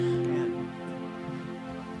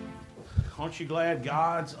Aren't you glad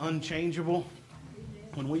God's unchangeable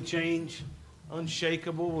when we change?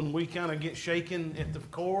 Unshakable when we kind of get shaken at the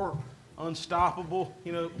core? Unstoppable?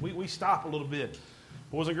 You know, we stop a little bit.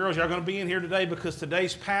 Boys and girls, y'all going to be in here today because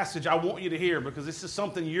today's passage I want you to hear because this is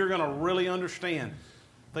something you're going to really understand.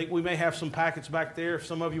 I think we may have some packets back there if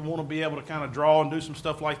some of you want to be able to kind of draw and do some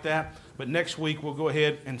stuff like that. But next week we'll go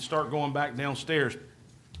ahead and start going back downstairs.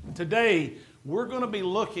 Today we're going to be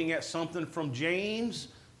looking at something from James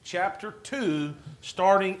chapter 2,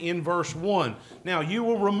 starting in verse 1. Now, you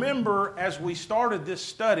will remember as we started this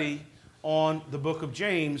study on the book of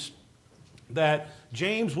James that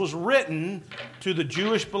James was written to the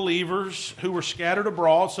Jewish believers who were scattered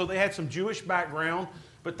abroad, so they had some Jewish background,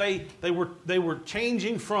 but they were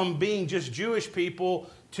changing from being just Jewish people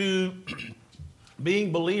to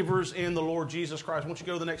being believers in the Lord Jesus Christ. Why don't you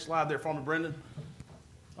go to the next slide there for me, Brendan?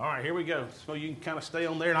 All right, here we go. So you can kind of stay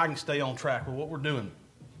on there, and I can stay on track with what we're doing.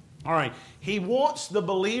 All right, he wants the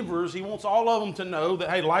believers, he wants all of them to know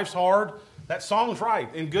that, hey, life's hard. That song's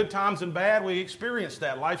right. In good times and bad, we experience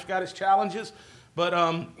that. Life's got its challenges, but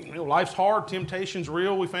life's hard. Temptation's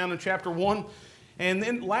real. We found in chapter 1. And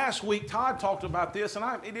then last week, Todd talked about this, and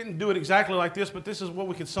he didn't do it exactly like this, but this is what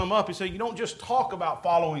we could sum up. He said, you don't just talk about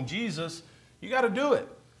following Jesus, you got to do it.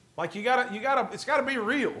 Like it's got to be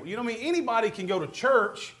real. You know what I mean? Anybody can go to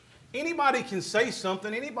church. Anybody can say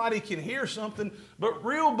something, anybody can hear something, but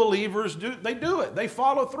real believers do it. They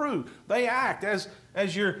follow through. They act.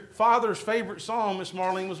 As your father's favorite song, Miss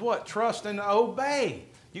Marlene, was what? Trust and obey.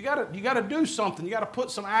 You gotta do something. You gotta put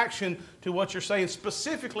some action to what you're saying.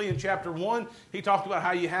 Specifically in chapter 1, he talked about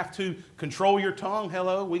how you have to control your tongue.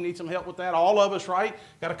 Hello, we need some help with that. All of us, right?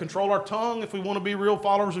 Gotta control our tongue if we want to be real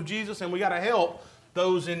followers of Jesus, and we gotta help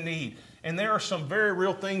those in need. And there are some very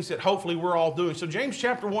real things that hopefully we're all doing. So James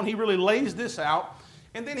chapter 1, he really lays this out.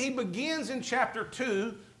 And then he begins in chapter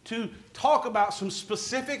 2 to talk about some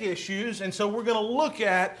specific issues. And so we're going to look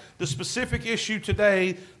at the specific issue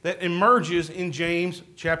today that emerges in James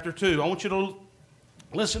chapter 2. I want you to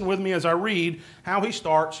listen with me as I read how he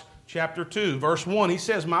starts chapter 2. Verse 1, he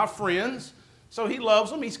says, my friends, so he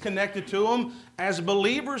loves them. He's connected to them. As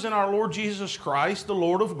believers in our Lord Jesus Christ, the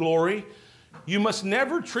Lord of glory, you must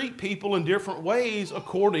never treat people in different ways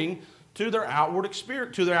according to their outward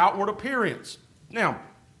experience, to their outward appearance. Now,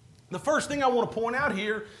 the first thing I want to point out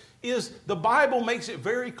here is the Bible makes it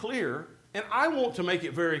very clear, and I want to make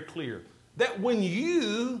it very clear, that when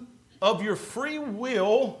you, of your free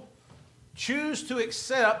will, choose to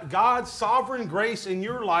accept God's sovereign grace in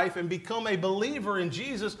your life and become a believer in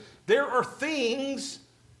Jesus, there are things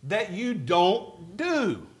that you don't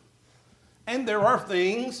do. And there are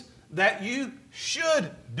things that you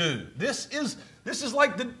should do. This is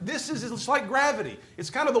like gravity. It's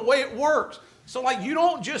kind of the way it works. So like you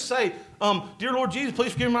don't just say, dear Lord Jesus,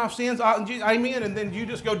 please forgive me my sins, amen, and then you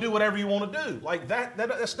just go do whatever you want to do. Like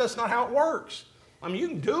that's not how it works. I mean, you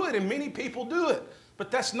can do it, and many people do it, but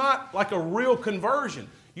that's not like a real conversion.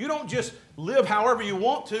 You don't just live however you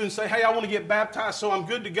want to and say, hey, I want to get baptized so I'm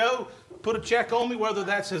good to go. Put a check on me, whether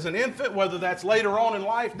that's as an infant, whether that's later on in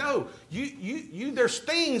life. No, there's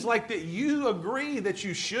things like that you agree that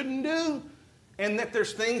you shouldn't do, and that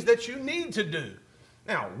there's things that you need to do.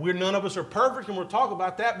 Now, none of us are perfect, and we'll talk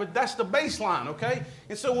about that, but that's the baseline, okay?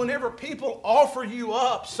 And so whenever people offer you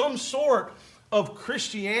up some sort of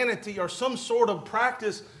Christianity or some sort of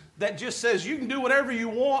practice that just says you can do whatever you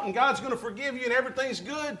want and God's going to forgive you and everything's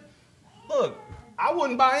good, look, I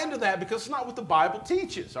wouldn't buy into that because it's not what the Bible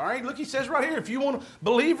teaches, all right? Look, he says right here, if you want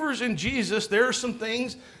believers in Jesus, there are some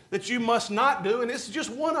things that you must not do, and this is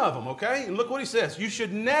just one of them, okay? And look what he says. You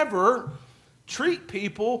should never treat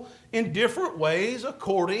people in different ways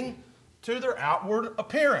according to their outward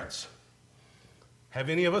appearance. Have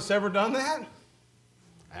any of us ever done that?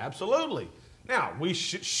 Absolutely. Now,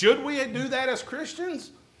 should we do that as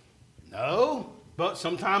Christians? No. But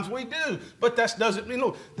sometimes we do. But that doesn't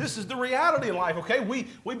mean, this is the reality in life, okay?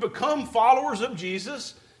 We become followers of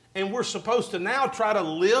Jesus, and we're supposed to now try to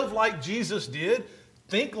live like Jesus did,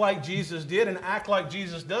 think like Jesus did, and act like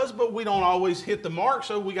Jesus does, but we don't always hit the mark,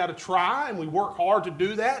 so we got to try, and we work hard to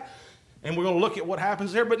do that, and we're going to look at what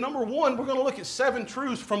happens there. But number one, we're going to look at 7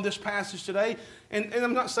 truths from this passage today, and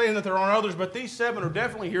I'm not saying that there aren't others, but these 7 are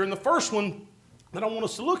definitely here, and the first one that I want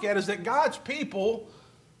us to look at is that God's people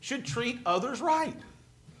should treat others right.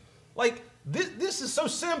 Like, this is so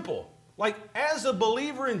simple. Like, as a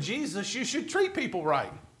believer in Jesus, you should treat people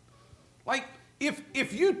right. Like, if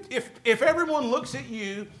everyone looks at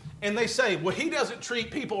you and they say, well, he doesn't treat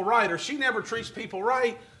people right or she never treats people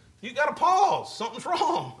right, you got to pause. Something's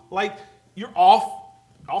wrong. Like, you're off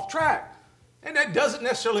track. And that doesn't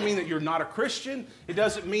necessarily mean that you're not a Christian. It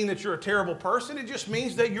doesn't mean that you're a terrible person. It just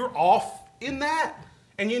means that you're off in that.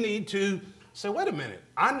 And you need to say, wait a minute,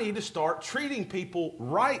 I need to start treating people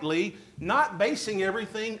rightly, not basing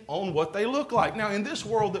everything on what they look like. Now, in this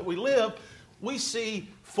world that we live, we see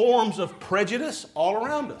forms of prejudice all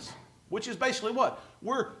around us, which is basically what?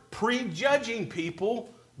 We're prejudging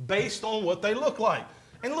people based on what they look like.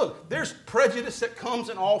 And look, there's prejudice that comes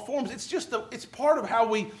in all forms. It's part of how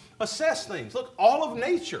we assess things. Look, all of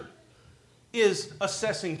nature is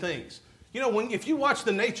assessing things. You know, if you watch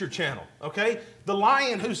the Nature Channel, okay, the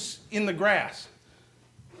lion who's in the grass,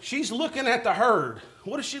 she's looking at the herd.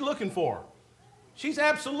 What is she looking for? She's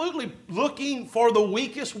absolutely looking for the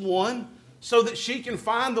weakest one so that she can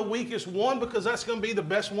find the weakest one because that's going to be the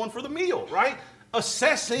best one for the meal, right?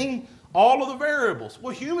 Assessing all of the variables.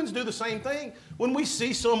 Well, humans do the same thing. When we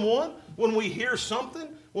see someone, when we hear something,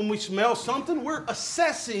 when we smell something, we're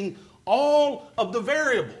assessing all of the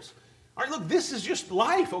variables. All right, look, this is just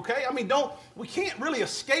life, okay? I mean, we can't really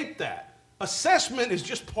escape that. Assessment is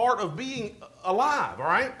just part of being alive, all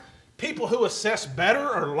right? People who assess better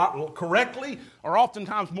or correctly are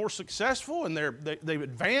oftentimes more successful and they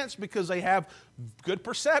advance because they have good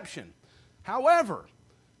perception. However,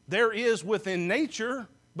 there is within nature,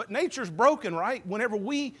 but nature's broken, right? Whenever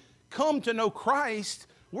we come to know Christ,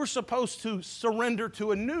 we're supposed to surrender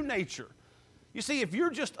to a new nature. You see, if you're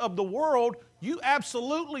just of the world, you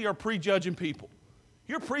absolutely are prejudging people.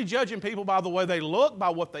 You're prejudging people by the way they look, by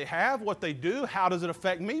what they have, what they do, how does it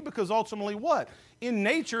affect me? Because ultimately what? In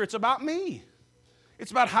nature, it's about me.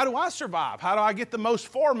 It's about how do I survive? How do I get the most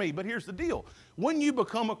for me? But here's the deal. When you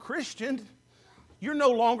become a Christian, you're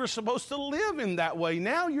no longer supposed to live in that way.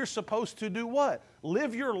 Now you're supposed to do what?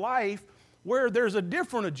 Live your life where there's a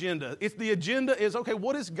different agenda. If the agenda is, okay,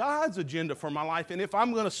 what is God's agenda for my life? And if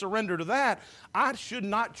I'm going to surrender to that, I should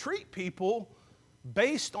not treat people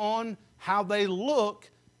based on how they look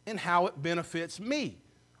and how it benefits me.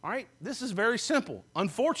 All right? This is very simple.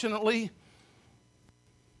 Unfortunately,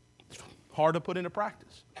 it's hard to put into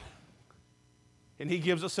practice. And he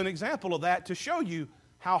gives us an example of that to show you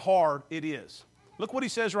how hard it is. Look what he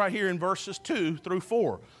says right here in verses 2 through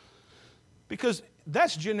 4. Because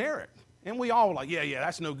that's generic. And we all are like, yeah,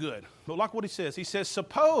 that's no good. But look what he says. He says,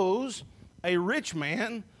 suppose a rich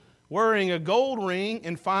man wearing a gold ring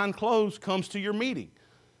and fine clothes comes to your meeting.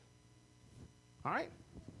 All right?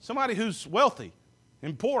 Somebody who's wealthy,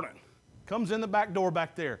 important, comes in the back door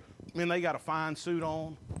back there. I mean, they got a fine suit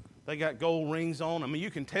on. They got gold rings on. I mean,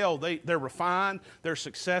 you can tell they're refined. They're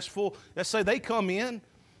successful. Let's say they come in.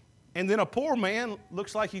 And then a poor man,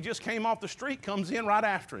 looks like he just came off the street, comes in right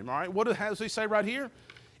after him, all right? What does he say right here?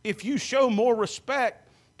 If you show more respect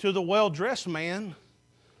to the well-dressed man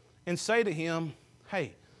and say to him,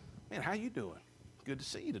 hey, man, how you doing? Good to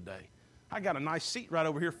see you today. I got a nice seat right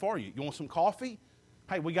over here for you. You want some coffee?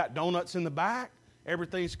 Hey, we got donuts in the back.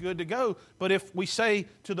 Everything's good to go. But if we say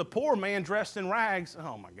to the poor man dressed in rags,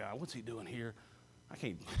 oh, my God, what's he doing here? I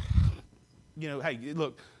can't, hey,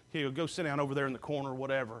 look, here, go sit down over there in the corner,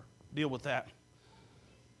 whatever. Deal with that.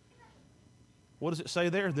 What does it say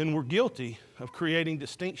there? Then we're guilty of creating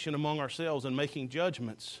distinction among ourselves and making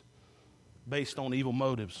judgments based on evil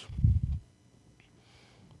motives.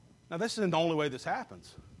 Now, this isn't the only way this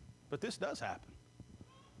happens, but this does happen.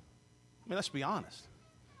 I mean, let's be honest.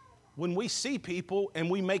 When we see people and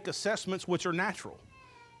we make assessments which are natural,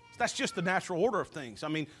 that's just the natural order of things. I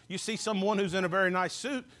mean, you see someone who's in a very nice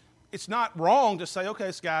suit, it's not wrong to say, okay,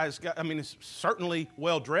 this guy's got, he's certainly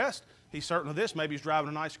well-dressed. He's certainly this. Maybe he's driving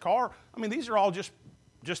a nice car. I mean, these are all just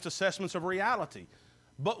assessments of reality.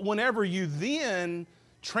 But whenever you then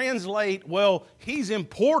translate, well, he's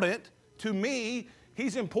important to me,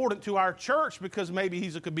 he's important to our church because maybe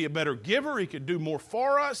he could be a better giver, he could do more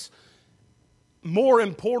for us, more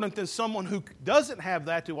important than someone who doesn't have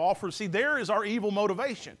that to offer. See, there is our evil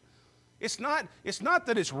motivation. It's not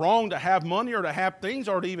that it's wrong to have money or to have things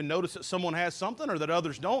or to even notice that someone has something or that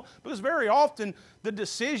others don't, because very often the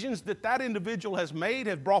decisions that individual has made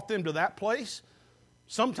have brought them to that place.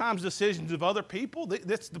 Sometimes decisions of other people. The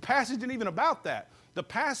passage isn't even about that. The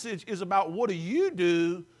passage is about what do you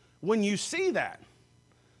do when you see that?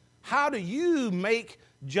 How do you make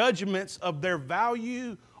judgments of their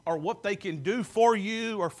value or what they can do for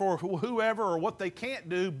you or for whoever or what they can't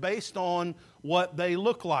do based on what they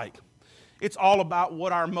look like? It's all about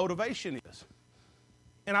what our motivation is.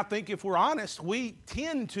 And I think if we're honest, we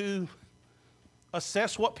tend to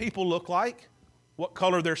assess what people look like, what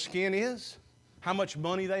color their skin is, how much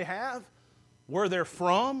money they have, where they're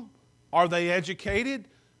from, are they educated,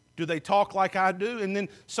 do they talk like I do? And then,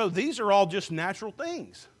 so these are all just natural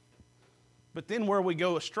things. But then where we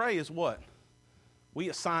go astray is what? We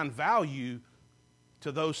assign value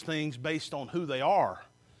to those things based on who they are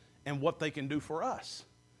and what they can do for us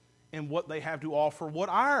and what they have to offer, what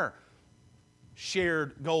our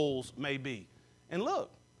shared goals may be. And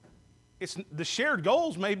look, the shared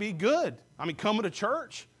goals may be good. I mean, coming to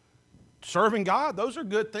church, serving God, those are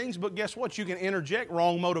good things, but guess what? You can interject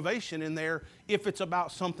wrong motivation in there if it's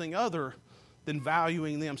about something other than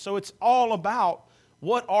valuing them. So it's all about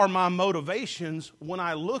what are my motivations when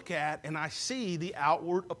I look at and I see the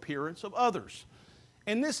outward appearance of others.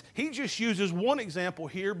 And he just uses one example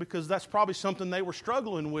here because that's probably something they were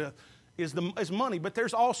struggling with is money. But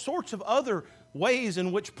there's all sorts of other ways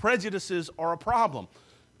in which prejudices are a problem.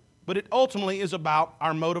 But it ultimately is about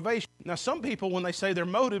our motivation. Now, some people, when they say their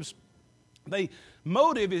motives,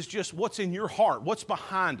 motive is just what's in your heart, what's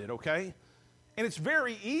behind it, okay? And it's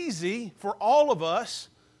very easy for all of us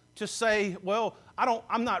to say, well,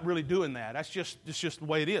 I'm not really doing that. It's just the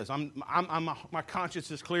way it is. My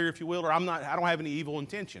conscience is clear, if you will, or I don't have any evil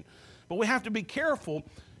intention. But we have to be careful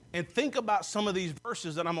and think about some of these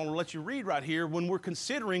verses that I'm going to let you read right here when we're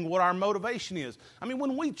considering what our motivation is. I mean,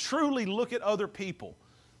 when we truly look at other people,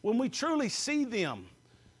 when we truly see them,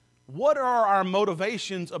 what are our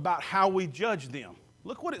motivations about how we judge them?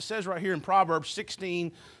 Look what it says right here in Proverbs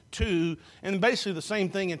 16:2, and basically the same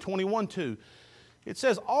thing in 21:2. It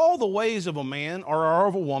says, all the ways of a man or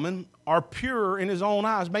of a woman are pure in his own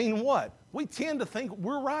eyes. Meaning what? We tend to think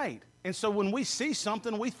we're right. And so when we see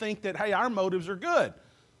something, we think that, hey, our motives are good.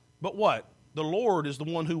 But what? The Lord is the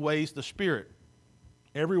one who weighs the spirit.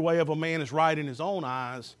 Every way of a man is right in his own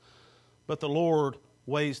eyes, but the Lord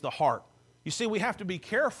weighs the heart. You see, we have to be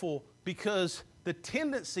careful because the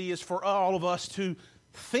tendency is for all of us to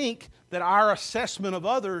think that our assessment of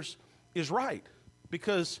others is right.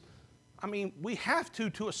 Because, I mean, we have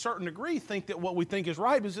to a certain degree, think that what we think is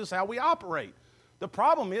right is just how we operate. The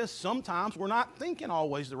problem is sometimes we're not thinking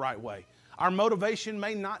always the right way. Our motivation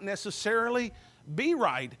may not necessarily be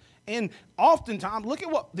right. And oftentimes, look at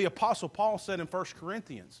what the Apostle Paul said in 1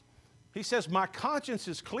 Corinthians. He says, my conscience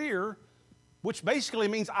is clear, which basically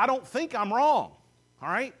means I don't think I'm wrong, all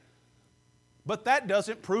right? But that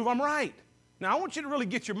doesn't prove I'm right. Now, I want you to really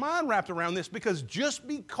get your mind wrapped around this because just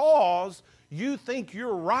because you think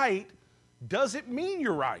you're right doesn't mean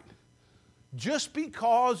you're right. Just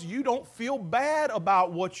because you don't feel bad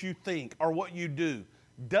about what you think or what you do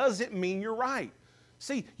doesn't mean you're right.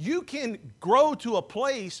 See, you can grow to a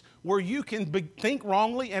place where you can think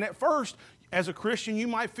wrongly, and at first, as a Christian, you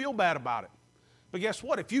might feel bad about it. But guess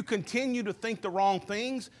what? If you continue to think the wrong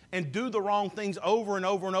things and do the wrong things over and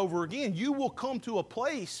over and over again, you will come to a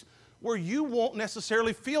place where you won't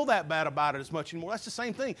necessarily feel that bad about it as much anymore. That's the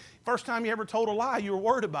same thing. First time you ever told a lie, you were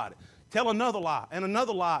worried about it. Tell another lie, and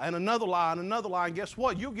another lie, and another lie, and another lie, and guess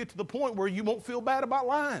what? You'll get to the point where you won't feel bad about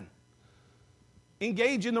lying.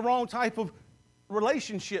 Engage in the wrong type of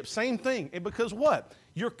relationship, same thing. And because what?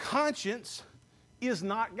 Your conscience is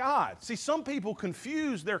not God. See, some people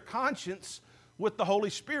confuse their conscience with the Holy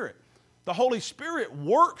Spirit. The Holy Spirit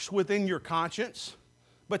works within your conscience,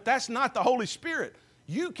 but that's not the Holy Spirit.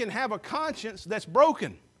 You can have a conscience that's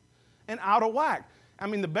broken and out of whack. I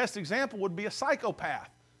mean, the best example would be a psychopath.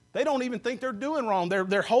 They don't even think they're doing wrong.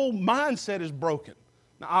 Their whole mindset is broken.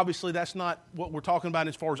 Now, obviously, that's not what we're talking about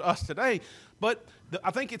as far as us today, but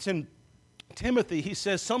I think it's in Timothy. He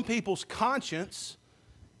says some people's conscience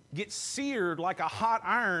gets seared like a hot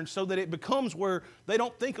iron so that it becomes where they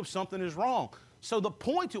don't think of something as wrong. So the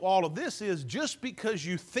point to all of this is just because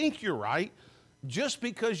you think you're right, just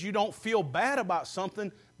because you don't feel bad about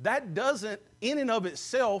something, that doesn't in and of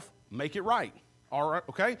itself make it right. All right,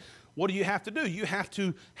 okay? What do you have to do? You have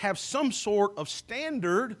to have some sort of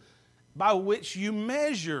standard by which you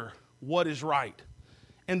measure what is right.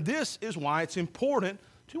 And this is why it's important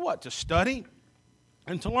to what? To study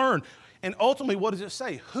and to learn. And ultimately, what does it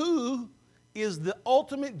say? Who is the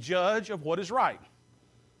ultimate judge of what is right?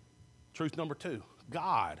 Truth number 2,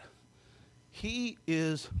 God. He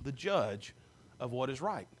is the judge of what is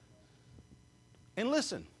right. And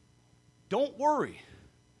listen, don't worry.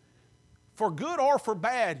 For good or for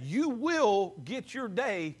bad, you will get your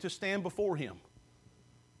day to stand before Him.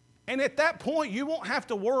 And at that point, you won't have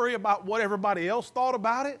to worry about what everybody else thought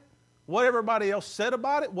about it, what everybody else said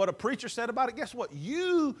about it, what a preacher said about it. Guess what?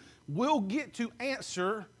 You will get to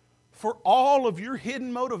answer for all of your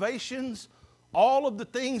hidden motivations, all of the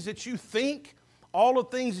things that you think, all of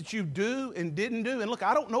the things that you do and didn't do. And look,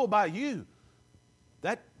 I don't know about you.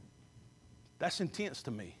 That's intense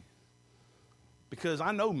to me because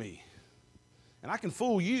I know me. And I can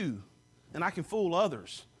fool you, and I can fool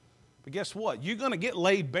others. But guess what? You're going to get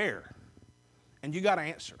laid bare, and you got to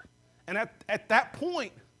answer. And at that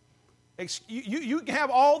point, You can have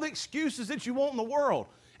all the excuses that you want in the world,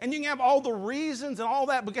 and you can have all the reasons and all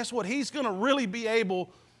that, but guess what? He's going to really be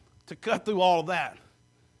able to cut through all of that,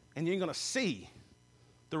 and you're going to see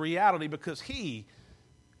the reality because he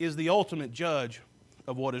is the ultimate judge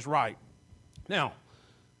of what is right. Now,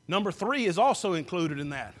 number 3 is also included in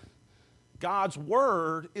that. God's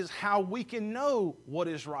word is how we can know what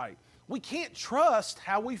is right. We can't trust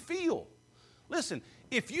how we feel. Listen,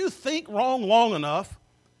 if you think wrong long enough,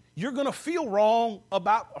 you're going to feel right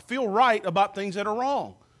about things that are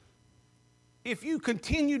wrong. If you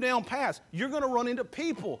continue down paths, you're going to run into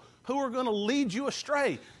people who are going to lead you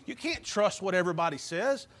astray. You can't trust what everybody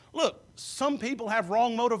says. Look, some people have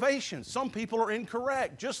wrong motivations. Some people are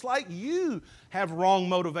incorrect, just like you have wrong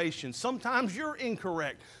motivations. Sometimes you're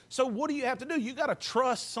incorrect. So what do you have to do? You got to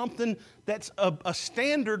trust something that's a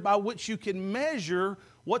standard by which you can measure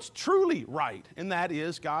what's truly right, and that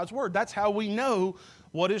is God's word. That's how we know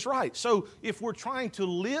what is right. So if we're trying to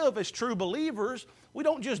live as true believers, we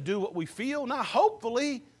don't just do what we feel. Now,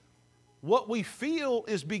 hopefully, what we feel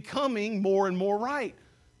is becoming more and more right.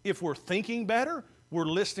 If we're thinking better, we're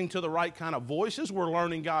listening to the right kind of voices, we're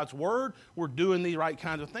learning God's word, we're doing the right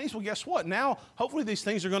kinds of things. Well, guess what? Now, hopefully these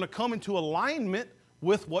things are going to come into alignment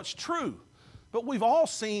with what's true. But we've all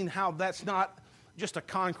seen how that's not just a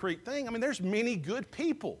concrete thing. I mean, there's many good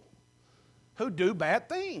people who do bad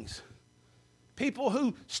things. People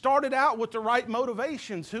who started out with the right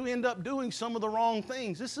motivations who end up doing some of the wrong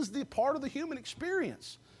things. This is the part of the human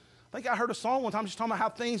experience. I think I heard a song one time just talking about how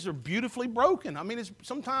things are beautifully broken. I mean,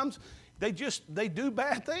 sometimes they do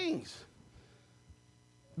bad things.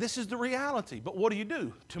 This is the reality. But what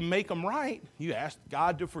do? To make them right, you ask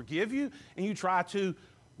God to forgive you, and you try to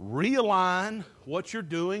realign what you're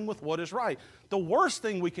doing with what is right. The worst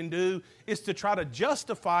thing we can do is to try to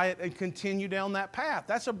justify it and continue down that path.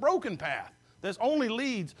 That's a broken path. That only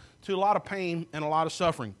leads to a lot of pain and a lot of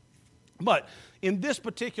suffering. But in this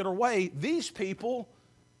particular way, these people,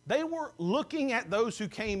 they were looking at those who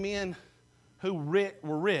came in who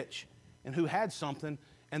were rich and who had something,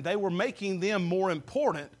 and they were making them more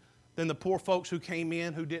important than the poor folks who came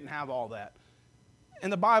in who didn't have all that.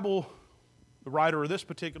 And the Bible, the writer of this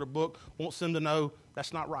particular book, wants them to know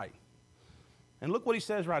that's not right. And look what he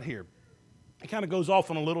says right here. He kind of goes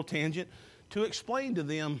off on a little tangent to explain to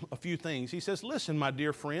them a few things. He says, listen, my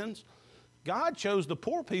dear friends, God chose the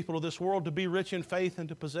poor people of this world to be rich in faith and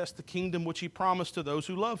to possess the kingdom which he promised to those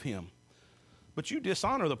who love him. But you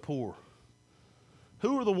dishonor the poor.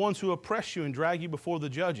 Who are the ones who oppress you and drag you before the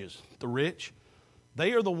judges? The rich.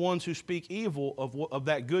 They are the ones who speak evil of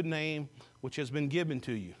that good name which has been given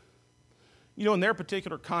to you. You know, in their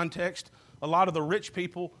particular context, a lot of the rich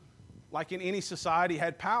people, like in any society,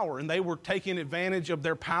 had power, and they were taking advantage of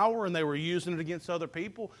their power, and they were using it against other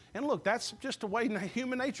people. And look, that's just the way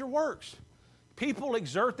human nature works. People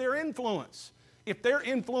exert their influence. If their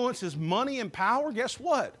influence is money and power, guess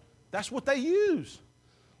what? That's what they use.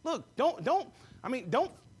 Look, don't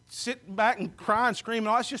sit back and cry and scream.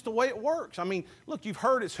 No, that's just the way it works. I mean, look, you've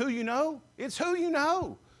heard it's who you know. It's who you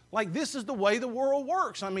know. Like, this is the way the world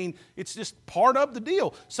works. I mean, it's just part of the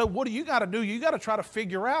deal. So what do? You got to try to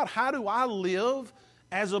figure out, how do I live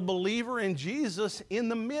as a believer in Jesus in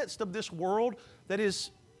the midst of this world that is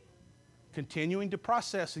continuing to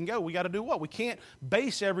process and go? We got to do what? We can't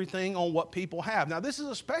base everything on what people have. Now, this is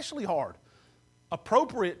especially hard,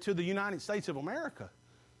 appropriate to the United States of America.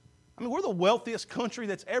 I mean, we're the wealthiest country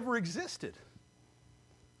that's ever existed.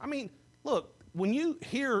 I mean, look, when you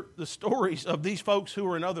hear the stories of these folks who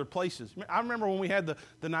are in other places, I remember when we had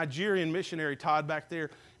the Nigerian missionary Todd back there,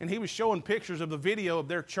 and he was showing pictures of the video of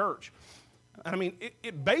their church. I mean,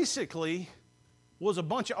 it basically was a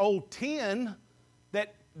bunch of old tin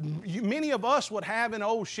that many of us would have in an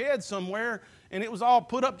old shed somewhere, and it was all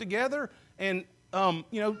put up together and,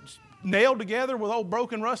 nailed together with old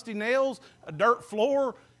broken rusty nails, a dirt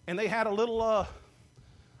floor, and they had a little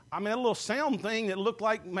sound thing that looked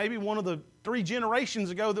like maybe one of the 3 generations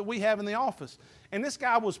ago that we have in the office. And this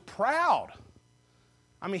guy was proud.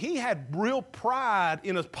 I mean, he had real pride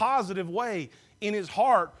in a positive way in his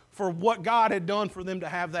heart for what God had done for them to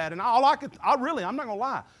have that. And I'm not going to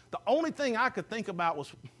lie, the only thing I could think about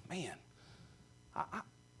was, man,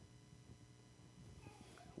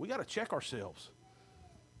 we got to check ourselves.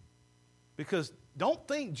 Because don't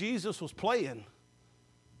think Jesus was playing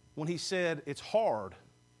when he said it's hard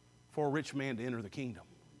for a rich man to enter the kingdom.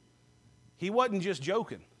 He wasn't just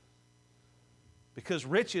joking. Because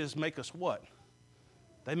riches make us what?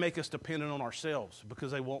 They make us dependent on ourselves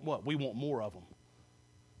because they want what? We want more of them.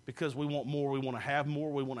 because we want more, we want to have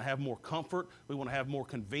more, we want to have more comfort, we want to have more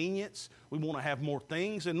convenience, we want to have more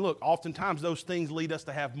things. And look, oftentimes those things lead us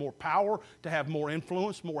to have more power, to have more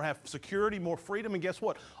influence, more have security, more freedom. And guess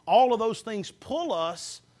what? All of those things pull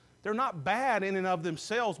us. They're not bad in and of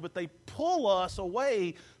themselves, but they pull us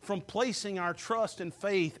away from placing our trust and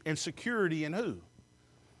faith and security in who?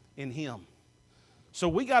 In Him. So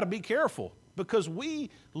we got to be careful, because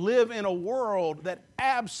we live in a world that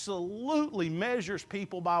absolutely measures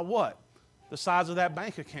people by what? The size of that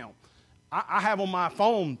bank account. I have on my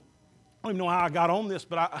phone, I don't even know how I got on this,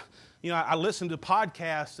 but I listen to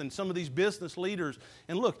podcasts and some of these business leaders.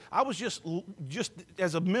 And look, I was just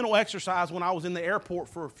as a mental exercise when I was in the airport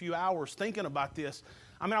for a few hours thinking about this.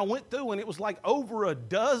 I mean, I went through and it was like over a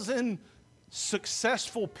dozen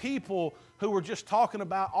successful people who were just talking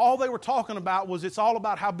about, all they were talking about was it's all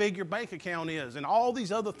about how big your bank account is and all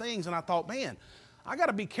these other things. And I thought, man, I got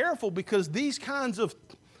to be careful, because these kinds of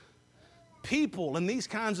people and these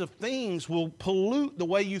kinds of things will pollute the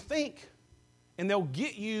way you think. And they'll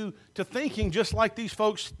get you to thinking just like these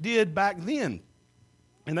folks did back then.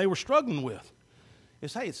 And they were struggling with.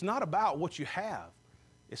 Is, hey, it's not about what you have.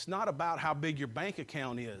 It's not about how big your bank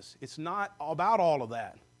account is. It's not about all of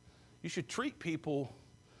that. You should treat people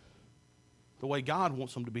the way God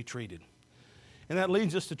wants them to be treated. And that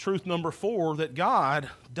leads us to truth number 4, that God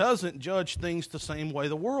doesn't judge things the same way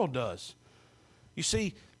the world does. You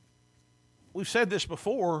see, we've said this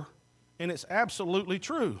before, and it's absolutely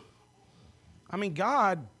true. I mean,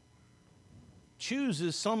 God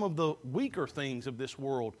chooses some of the weaker things of this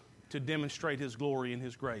world to demonstrate His glory and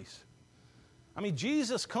His grace. I mean,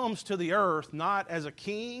 Jesus comes to the earth not as a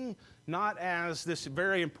king, not as this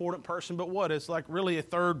very important person, but what? It's like really a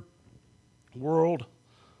third world,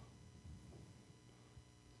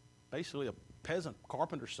 basically a peasant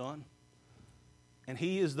carpenter's son. And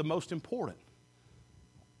He is the most important.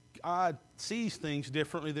 God sees things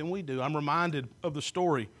differently than we do. I'm reminded of the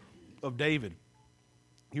story of David.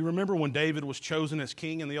 You remember when David was chosen as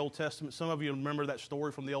king in the Old Testament? Some of you remember that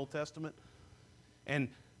story from the Old Testament. And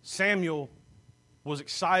Samuel was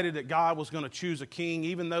excited that God was going to choose a king,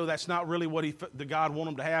 even though that's not really what the God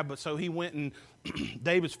wanted him to have. But so he went, and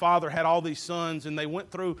David's father had all these sons, and they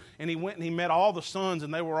went through, and he went and he met all the sons,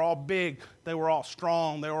 and they were all big, they were all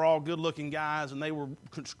strong, they were all good-looking guys, and they were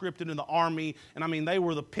conscripted in the army. And I mean, they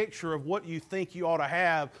were the picture of what you think you ought to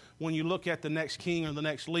have when you look at the next king or the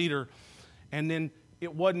next leader. And then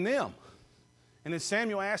it wasn't them. And then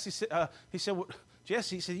Samuel asked, he said, well,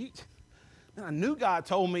 Jesse, he said, man, I knew God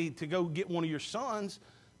told me to go get one of your sons,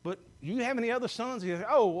 but you have any other sons? He said,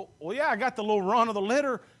 oh, well, yeah, I got the little run of the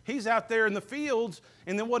litter. He's out there in the fields.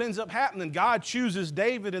 And then what ends up happening? God chooses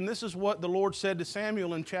David, and this is what the Lord said to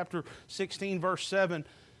Samuel in chapter 16, verse 7.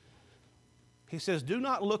 He says, do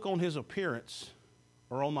not look on his appearance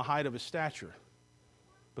or on the height of his stature,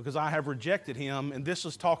 because I have rejected him. And this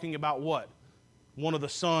is talking about what? One of the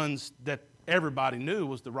sons that everybody knew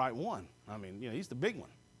was the right one. I mean, he's the big one.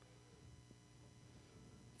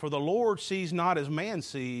 For the Lord sees not as man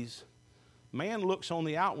sees. Man looks on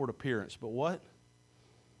the outward appearance, but what?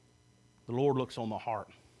 The Lord looks on the heart.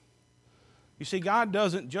 You see, God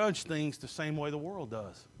doesn't judge things the same way the world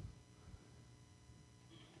does.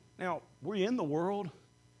 Now, we're in the world,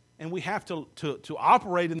 and we have to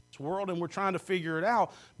operate in this world, and we're trying to figure it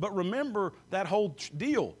out. But remember that whole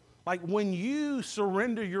deal. Like when you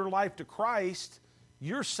surrender your life to Christ,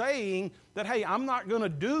 you're saying that, hey, I'm not going to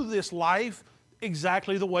do this life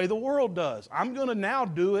exactly the way the world does. I'm going to now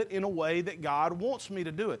do it in a way that God wants me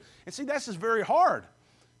to do it. And see, that's just very hard,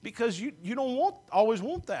 because you don't always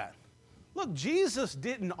want that. Look, Jesus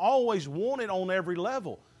didn't always want it on every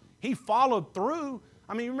level. He followed through.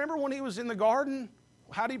 I mean, remember when he was in the garden?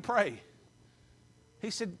 How did he pray?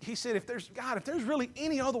 He said, if there's really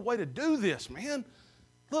any other way to do this, man,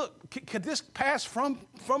 look, could this pass from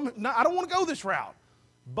no, I don't want to go this route.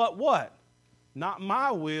 But what? Not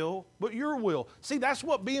my will, but your will. See, that's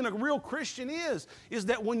what being a real Christian is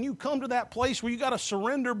that when you come to that place where you got to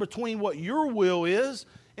surrender between what your will is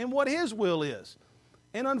and what His will is.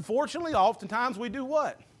 And unfortunately, oftentimes we do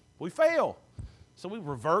what? We fail. So we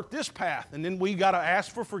revert this path, and then we got to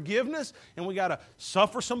ask for forgiveness, and we got to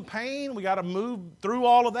suffer some pain. We got to move through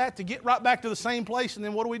all of that to get right back to the same place, and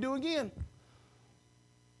then what do we do again?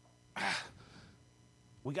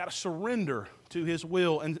 We got to surrender to His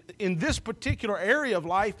will. And in this particular area of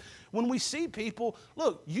life, when we see people,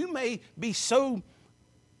 look, you may be so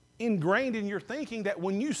ingrained in your thinking that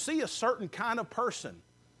when you see a certain kind of person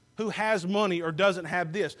who has money or doesn't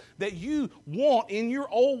have this, that you want in your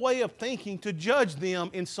old way of thinking to judge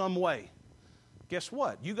them in some way. Guess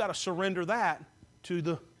what? You got to surrender that to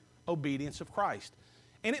the obedience of Christ.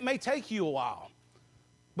 And it may take you a while.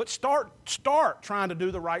 But start trying to do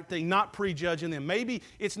the right thing, not prejudging them. Maybe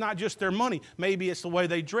it's not just their money. Maybe it's the way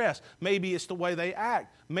they dress. Maybe it's the way they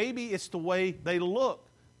act. Maybe it's the way they look.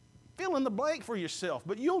 Fill in the blank for yourself.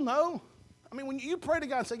 But you'll know. I mean, when you pray to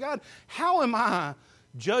God and say, God, how am I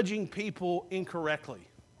judging people incorrectly?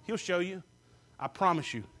 He'll show you. I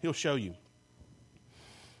promise you, He'll show you.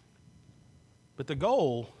 But the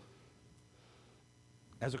goal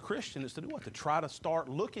as a Christian is to do what? To try to start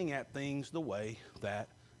looking at things the way that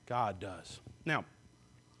God does. Now,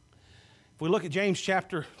 if we look at James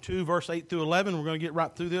chapter 2, verse 8 through 11, we're going to get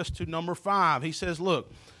right through this to number 5. He says,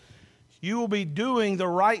 look, you will be doing the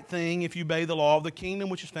right thing if you obey the law of the kingdom,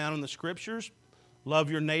 which is found in the Scriptures. Love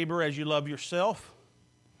your neighbor as you love yourself.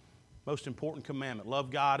 Most important commandment. Love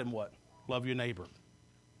God and what? Love your neighbor.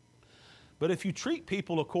 But if you treat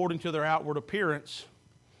people according to their outward appearance,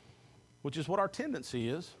 which is what our tendency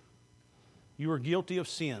is, you are guilty of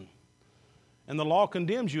sin. And the law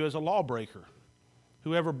condemns you as a lawbreaker.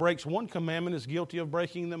 Whoever breaks one commandment is guilty of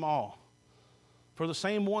breaking them all. For the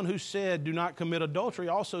same one who said, do not commit adultery,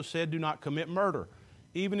 also said, do not commit murder.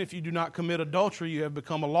 Even if you do not commit adultery, you have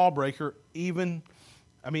become a lawbreaker,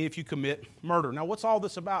 if you commit murder. Now, what's all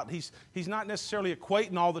this about? He's not necessarily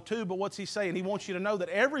equating all the two, but what's he saying? He wants you to know that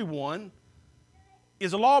everyone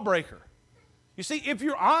is a lawbreaker. You see, if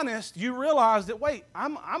you're honest, you realize that, wait,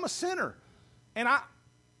 I'm a sinner. And I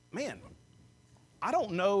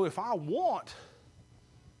don't know if I want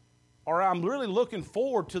or I'm really looking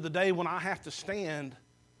forward to the day when I have to stand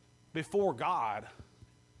before God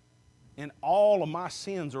and all of my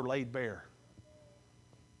sins are laid bare.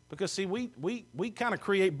 Because, see, we kind of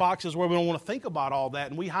create boxes where we don't want to think about all that,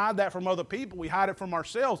 and we hide that from other people. We hide it from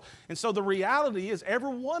ourselves. And so the reality is every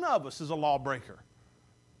one of us is a lawbreaker.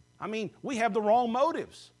 I mean, we have the wrong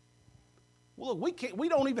motives. Well, look, we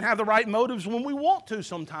don't even have the right motives when we want to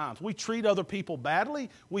sometimes. We treat other people badly.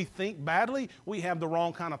 We think badly. We have the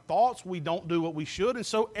wrong kind of thoughts. We don't do what we should. And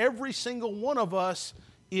so every single one of us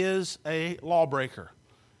is a lawbreaker.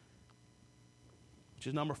 Which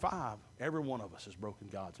is number 5. Every one of us has broken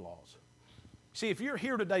God's laws. See, if you're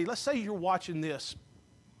here today, let's say you're watching this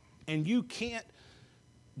and you can't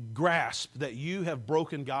grasp that you have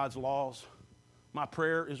broken God's laws. My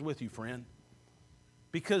prayer is with you, friend.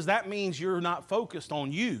 Because that means you're not focused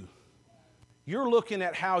on you. You're looking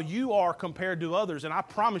at how you are compared to others. And I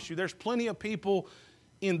promise you, there's plenty of people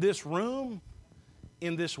in this room,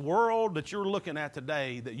 in this world that you're looking at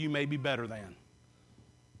today that you may be better than.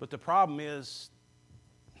 But the problem is,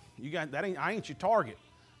 I ain't your target.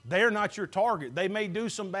 They're not your target. They may do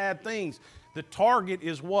some bad things. The target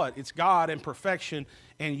is what? It's God and perfection,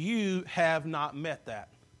 and you have not met that.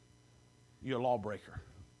 You're a lawbreaker.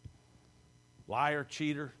 Liar,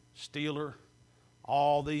 cheater, stealer,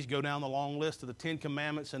 all these go down the long list of the 10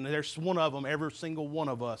 Commandments, and there's one of them every single one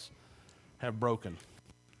of us have broken.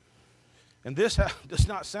 And this does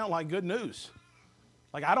not sound like good news.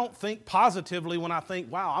 Like, I don't think positively when I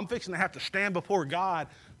think, wow, I'm fixing to have to stand before God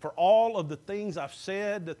for all of the things I've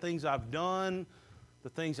said, the things I've done, the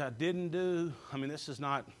things I didn't do. I mean, this is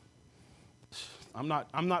not, I'm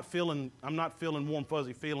not feeling warm,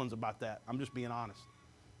 fuzzy feelings about that. I'm just being honest.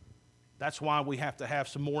 That's why we have to have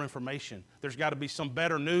some more information. There's got to be some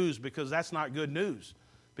better news, because that's not good news.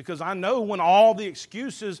 Because I know when all the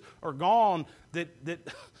excuses are gone that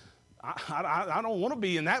I don't want to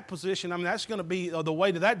be in that position. I mean, that's going to be, the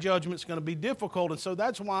way to that judgment is going to be difficult. And so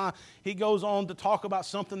that's why he goes on to talk about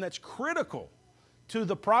something that's critical to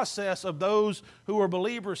the process of those who are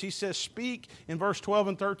believers. He says, speak in verse 12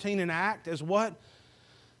 and 13 and act as what?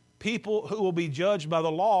 People who will be judged by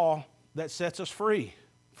the law that sets us free.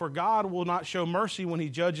 For God will not show mercy when he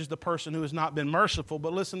judges the person who has not been merciful.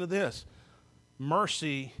 But listen to this.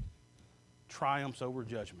 Mercy triumphs over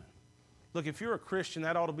judgment. Look, if you're a Christian,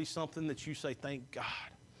 that ought to be something that you say, thank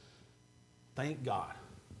God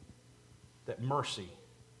that mercy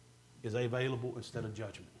is available instead of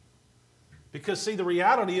judgment. Because, see, the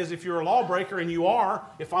reality is if you're a lawbreaker, and you are,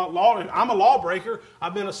 if I'm a lawbreaker,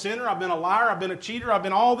 I've been a sinner, I've been a liar, I've been a cheater, I've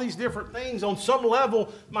been all these different things on some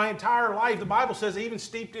level my entire life. The Bible says even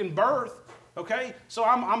steeped in birth, okay? So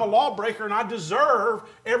I'm a lawbreaker, and I deserve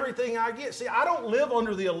everything I get. See, I don't live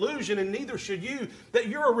under the illusion, and neither should you, that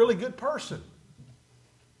you're a really good person.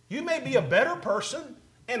 You may be a better person,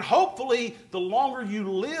 and hopefully the longer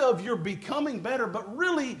you live, you're becoming better, but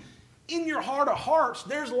really, in your heart of hearts,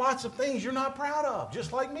 there's lots of things you're not proud of,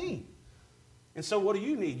 just like me. And so what do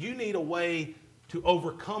you need? You need a way to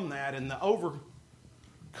overcome that, and the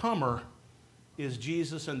overcomer is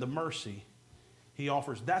Jesus and the mercy he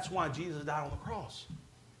offers. That's why Jesus died on the cross.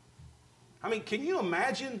 I mean, can you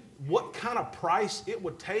imagine what kind of price it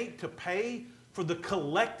would take to pay for the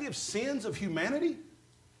collective sins of humanity?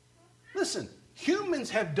 Listen, humans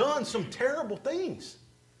have done some terrible things.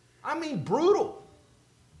 I mean, brutal,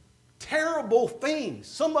 terrible things.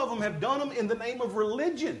 Some of them have done them in the name of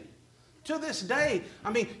religion. To this day,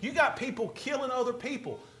 I mean, you got people killing other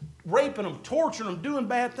people, raping them, torturing them, doing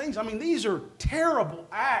bad things. I mean, these are terrible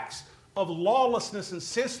acts of lawlessness and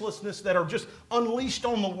senselessness that are just unleashed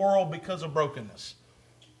on the world because of brokenness.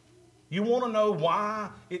 You want to know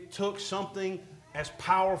why it took something as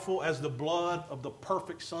powerful as the blood of the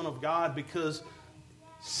perfect Son of God? Because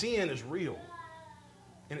sin is real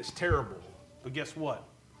and it's terrible. But guess what?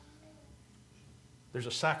 There's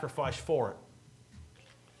a sacrifice for it.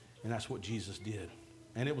 And that's what Jesus did.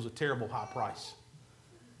 And it was a terrible high price.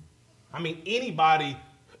 I mean, anybody,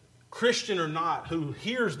 Christian or not, who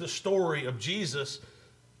hears the story of Jesus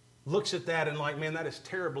looks at that and like, man, that is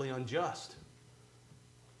terribly unjust.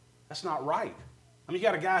 That's not right. I mean, you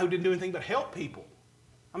got a guy who didn't do anything but help people.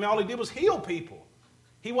 I mean, all he did was heal people.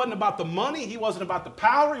 He wasn't about the money. He wasn't about the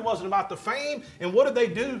power. He wasn't about the fame. And what did they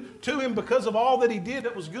do to him because of all that he did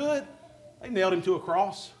that was good? They nailed him to a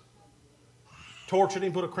cross. Tortured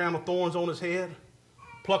him, put a crown of thorns on his head,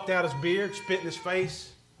 plucked out his beard, spit in his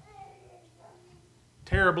face.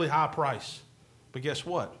 Terribly high price. But guess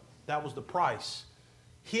what? That was the price.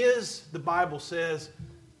 The Bible says,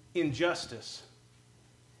 injustice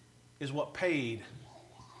is what paid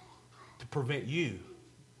to prevent you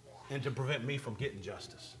and to prevent me from getting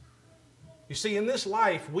justice. You see, in this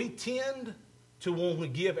life, we tend to want to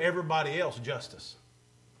give everybody else justice,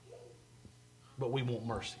 but we want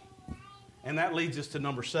mercy. And that leads us to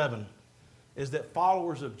number 7, is that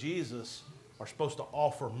followers of Jesus are supposed to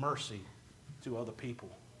offer mercy to other people.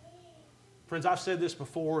 Friends, I've said this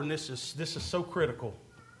before, and this is so critical.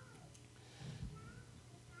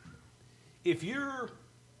 If you're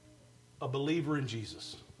a believer in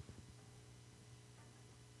Jesus,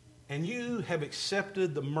 and you have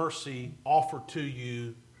accepted the mercy offered to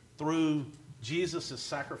you through Jesus'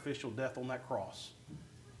 sacrificial death on that cross,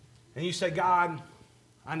 and you say, God,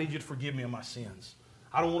 I need you to forgive me of my sins.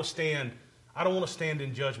 I don't want to stand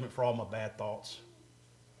in judgment for all my bad thoughts,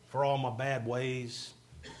 for all my bad ways,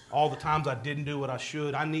 all the times I didn't do what I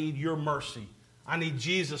should. I need your mercy. I need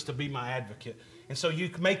Jesus to be my advocate. And so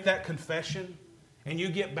you make that confession and you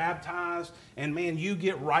get baptized and man, you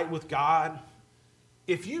get right with God.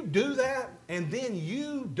 If you do that and then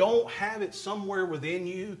you don't have it somewhere within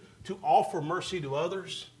you to offer mercy to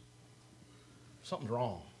others, something's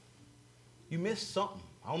wrong. You missed something.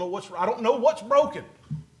 I don't know what's broken.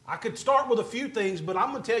 I could start with a few things, but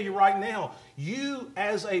I'm going to tell you right now, you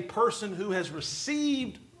as a person who has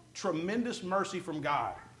received tremendous mercy from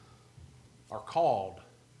God are called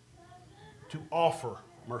to offer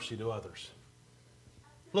mercy to others.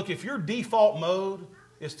 Look, if your default mode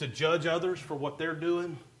is to judge others for what they're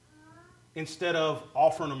doing instead of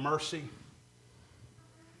offering them mercy,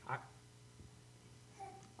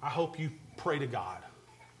 I hope you pray to God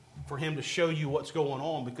for Him to show you what's going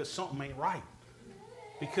on, because something ain't right.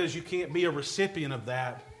 Because you can't be a recipient of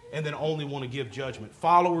that and then only want to give judgment.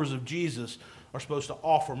 Followers of Jesus are supposed to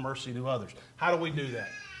offer mercy to others. How do we do that?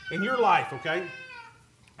 In your life, okay?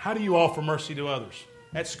 How do you offer mercy to others?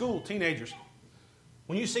 At school, teenagers,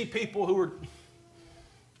 when you see people who are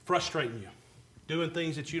frustrating you, doing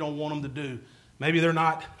things that you don't want them to do, maybe they're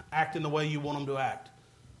not acting the way you want them to act,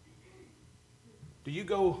 do you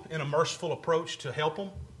go in a merciful approach to help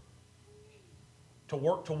them? To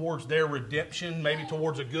work towards their redemption, maybe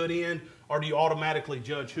towards a good end? Or do you automatically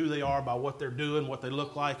judge who they are by what they're doing, what they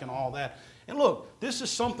look like, and all that? And look, this is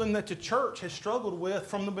something that the church has struggled with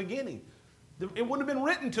from the beginning. It wouldn't have been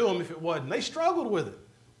written to them if it wasn't. They struggled with it.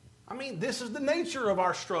 I mean, this is the nature of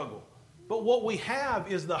our struggle. But what we have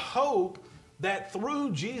is the hope that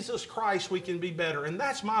through Jesus Christ we can be better. And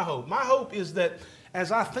that's my hope. My hope is that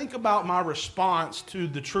as I think about my response to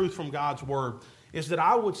the truth from God's Word, is that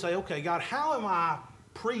I would say, okay, God, how am I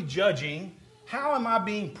prejudging? How am I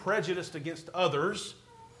being prejudiced against others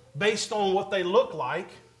based on what they look like?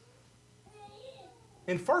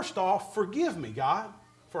 And first off, forgive me, God,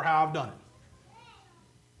 for how I've done it.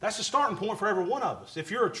 That's the starting point for every one of us.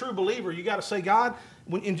 If you're a true believer, you got to say, God,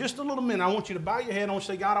 in just a little minute, I want you to bow your head. I want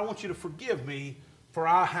you to say, God, I want you to forgive me for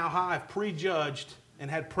how I've prejudged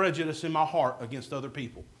and had prejudice in my heart against other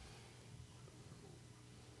people.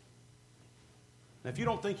 Now, if you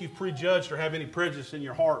don't think you've prejudged or have any prejudice in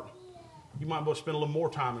your heart, you might well spend a little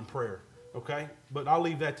more time in prayer, okay? But I'll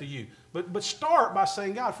leave that to you. But start by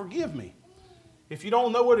saying, God, forgive me. If you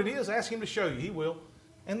don't know what it is, ask Him to show you. He will.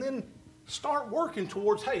 And then start working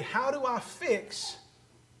towards, hey, how do I fix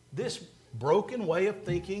this broken way of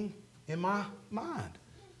thinking in my mind.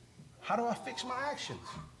 How do I fix my actions?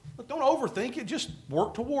 Look, don't overthink it. Just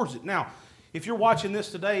work towards it. Now, if you're watching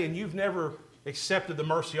this today and you've never accepted the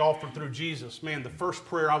mercy offered through Jesus, man, the first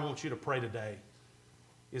prayer I want you to pray today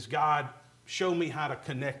is, God, show me how to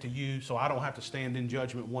connect to you so I don't have to stand in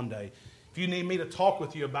judgment one day. If you need me to talk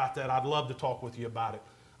with you about that, I'd love to talk with you about it.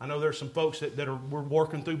 I know there's some folks we're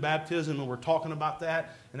working through baptism and we're talking about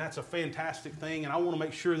that, and that's a fantastic thing, and I want to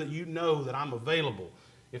make sure that you know that I'm available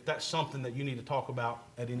if that's something that you need to talk about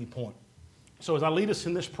at any point. So as I lead us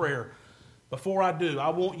in this prayer, before I do, I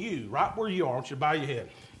want you, right where you are, I want you to bow your head.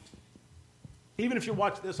 Even if you're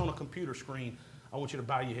watching this on a computer screen, I want you to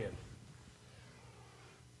bow your head.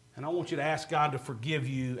 And I want you to ask God to forgive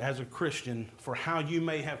you as a Christian for how you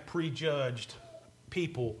may have prejudged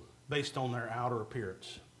people based on their outer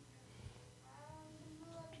appearance.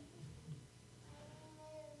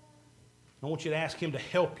 I want you to ask Him to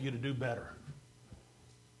help you to do better.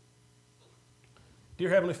 Dear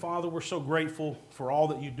Heavenly Father, we're so grateful for all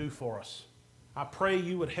that you do for us. I pray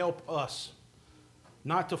you would help us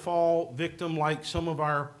not to fall victim like some of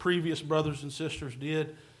our previous brothers and sisters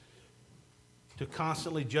did, to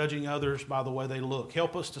constantly judging others by the way they look.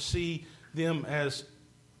 Help us to see them as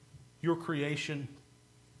your creation,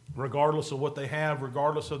 regardless of what they have,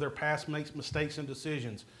 regardless of their past mistakes and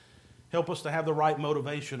decisions. Help us to have the right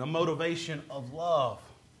motivation, a motivation of love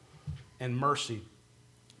and mercy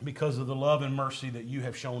because of the love and mercy that you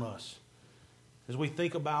have shown us. As we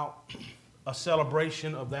think about a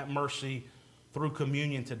celebration of that mercy through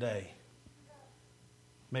communion today,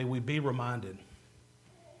 may we be reminded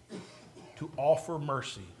to offer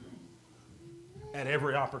mercy at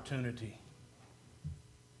every opportunity.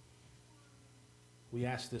 We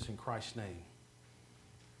ask this in Christ's name.